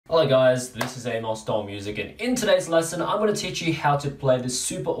Hello guys, this is Amosdoll Music, and in today's lesson I'm going to teach you how to play this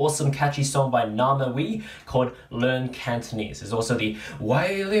super awesome catchy song by Namewee called Learn Cantonese. There's also the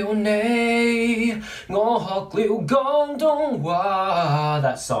Wei Liu Nei, Ngo Hok Liu Gong Dong Wa,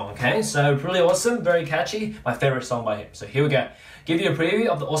 that song, okay? So really awesome, very catchy, my favorite song by him. So here we go. Give you a preview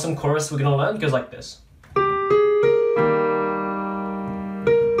of the awesome chorus we're going to learn. It goes like this.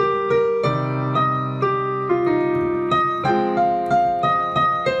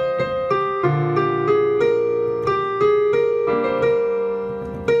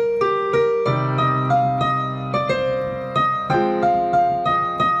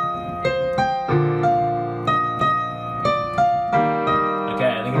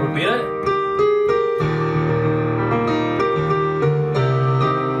 Repeat it.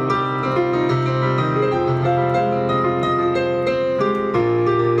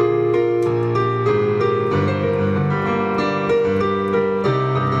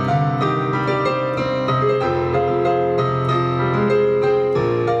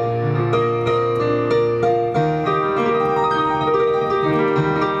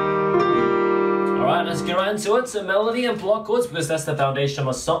 Let's get right into it. So melody and block chords, because that's the foundation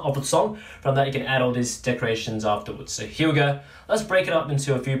of the song. From that you can add all these decorations afterwards. So here we go. Let's break it up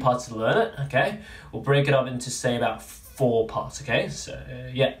into a few parts to learn it, okay? We'll break it up into, say, about 4 parts, okay? So,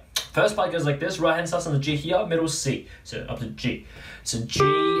 yeah. First part goes like this. Right hand starts on the G here, middle C. So up to G. So G,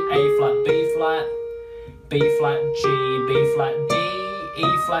 A flat, B flat, B flat, G, B flat, D,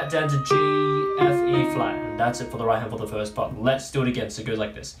 E flat, down to G, F, E flat. And that's it for the right hand for the first part. Let's do it again. So it goes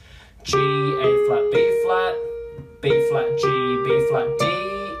like this. G, A flat, B flat, B flat, G, B flat, D,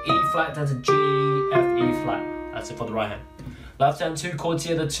 E flat, down to G, F, E flat. That's it for the right hand. Left hand, 2 chords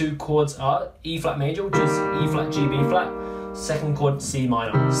here. The 2 chords are E flat major, which is E flat, G, B flat. Second chord, C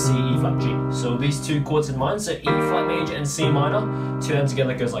minor, C, E flat, G. So these 2 chords in mind, so E flat major and C minor, 2 hands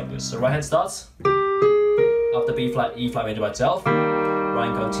together goes like this. So right hand starts after B flat, E flat major by itself. Right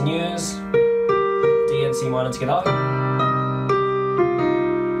hand continues, D and C minor together.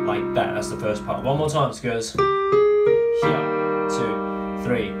 Like that, that's the first part. One more time, so it goes here, 2,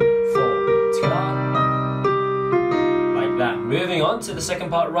 3, 4, together, like that. Moving on to the second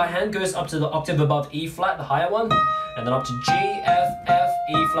part, right hand goes up to the octave above E flat, the higher one, and then up to G, F, F,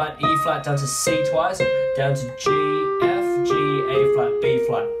 E flat, down to C twice, down to G, F, G, A flat, B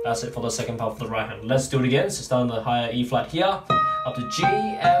flat. That's it for the second part for the right hand. Let's do it again. So start on the higher E flat here, up to G,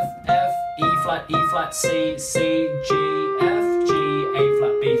 F, F, E flat, C, C, G, F, G, A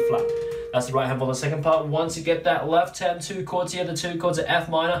flat, B flat. That's the right hand for the second part. Once you get that left hand, 2 chords here, the 2 chords are F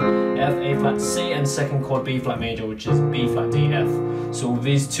minor, F, A flat, C, and second chord B flat major, which is B flat, D, F. So with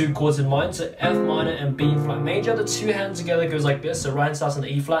these 2 chords in mind, so F minor and B flat major, the 2 hands together goes like this. So right hand starts on the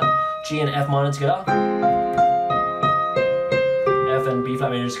E flat, G and F minor together, F and B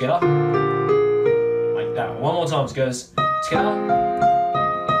flat major together, like that. One more time, so it goes together.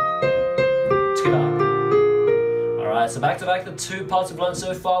 Alright, so back to back, the 2 parts we've learned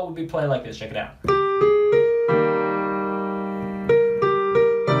so far will be played like this. Check it out.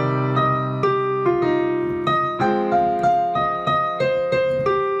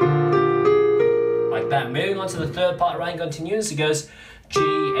 Like that. Moving on to the third part, right hand continues. It goes G,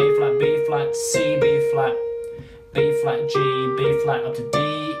 A flat, B flat, C, B flat, B flat, G, B flat, up to D,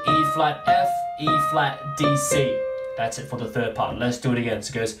 E flat, F, E flat, D, C. That's it for the third part. Let's do it again.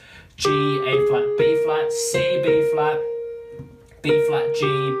 So it goes G, A flat, B flat, C, B flat, B flat,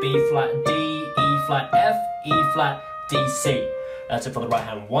 G, B flat, D, E flat, F, E flat, D, C. That's it for the right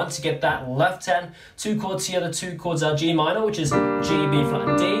hand. Once you get that left hand, 2 chords here, the 2 chords are G minor, which is G, B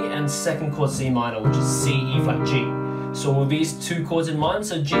flat, D, and second chord C minor, which is C, E flat, G. So with these 2 chords in mind,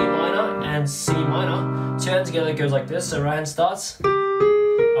 so G minor and C minor, 2 hands together goes like this. So right hand starts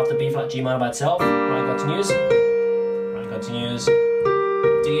after B flat, G minor by itself, right hand continues,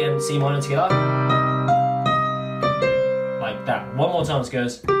 D and C minor together, like that. One more time, so it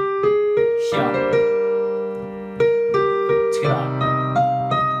goes here, together.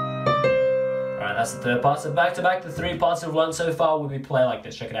 Alright, that's the third part. So back to back, the 3 parts we've learned so far will be played like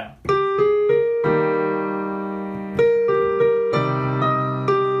this. Check it out.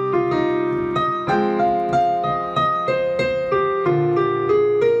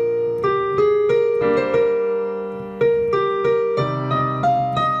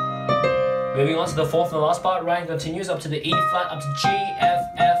 Moving on to the fourth and the last part, right hand continues up to the E flat, up to G, F,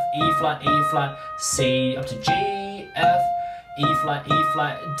 F, E flat, C, up to G, F, E flat,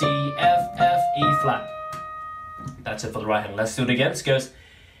 D, F, E flat. That's it for the right hand. Let's do it again. So it goes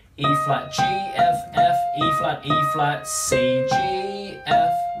E flat, G, F, F, E flat, C, G,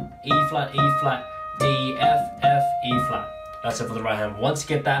 F, E flat, D, F, E flat. That's it for the right hand. Once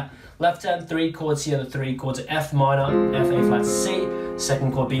you get that, left hand 3 chords here, the 3 chords are F minor, F, A flat, C,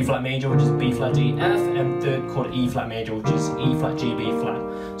 second chord B flat major, which is B flat, D, F, and third chord E flat major, which is E flat, G, B flat.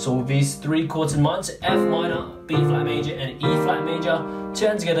 So with these 3 chords in mind, so F minor, B flat major, and E flat major, 2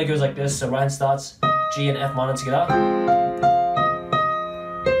 hands together goes like this. So right hand starts G and F minor together.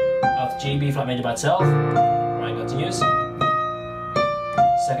 After G, B flat major by itself, right hand continues.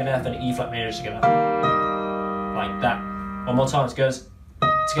 Second F and E flat major together. Like that. One more time, it goes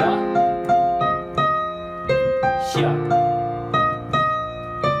together, here,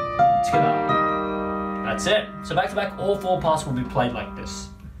 together. That's it. So back to back, all 4 parts will be played like this.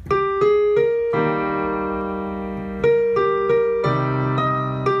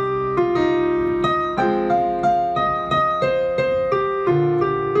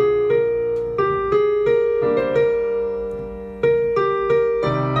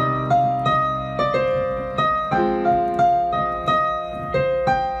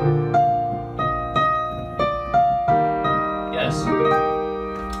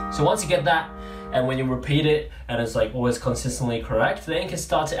 So once you get that, and when you repeat it, and it's like always consistently correct, then you can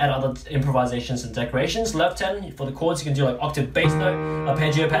start to add other improvisations and decorations. Left hand, for the chords, you can do like octave bass note,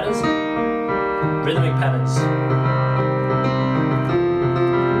 arpeggio patterns, rhythmic patterns.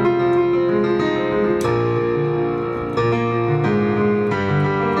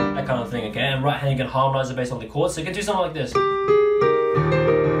 That kind of thing, okay? And right hand, you can harmonize it based on the chords. So you can do something like this.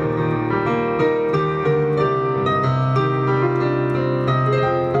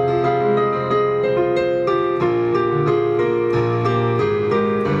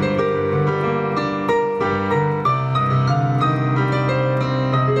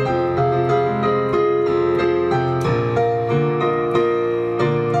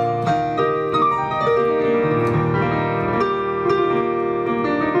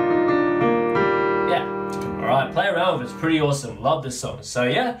 Play around with it, it's pretty awesome, love this song. So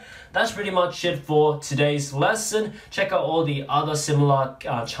yeah, that's pretty much it for today's lesson. Check out all the other similar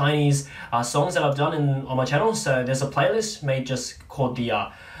Chinese songs that I've done on my channel. So there's a playlist made just called the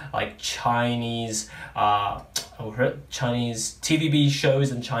like Chinese Chinese TVB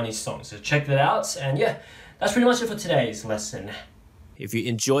shows and Chinese songs. So check that out, and yeah, that's pretty much it for today's lesson. If you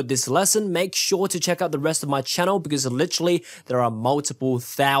enjoyed this lesson, make sure to check out the rest of my channel because literally there are multiple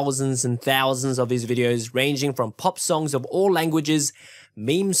thousands and thousands of these videos ranging from pop songs of all languages,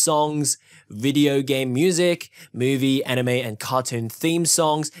 meme songs, video game music, movie, anime, and cartoon theme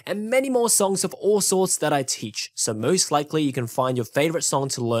songs, and many more songs of all sorts that I teach. So most likely you can find your favorite song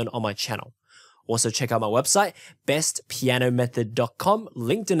to learn on my channel. Also check out my website, bestpianomethod.com,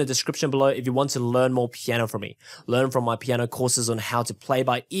 linked in the description below if you want to learn more piano from me. Learn from my piano courses on how to play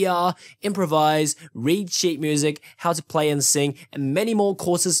by ear, improvise, read sheet music, how to play and sing, and many more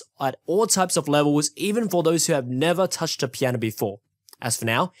courses at all types of levels, even for those who have never touched a piano before. As for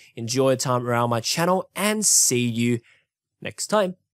now, enjoy your time around my channel and see you next time.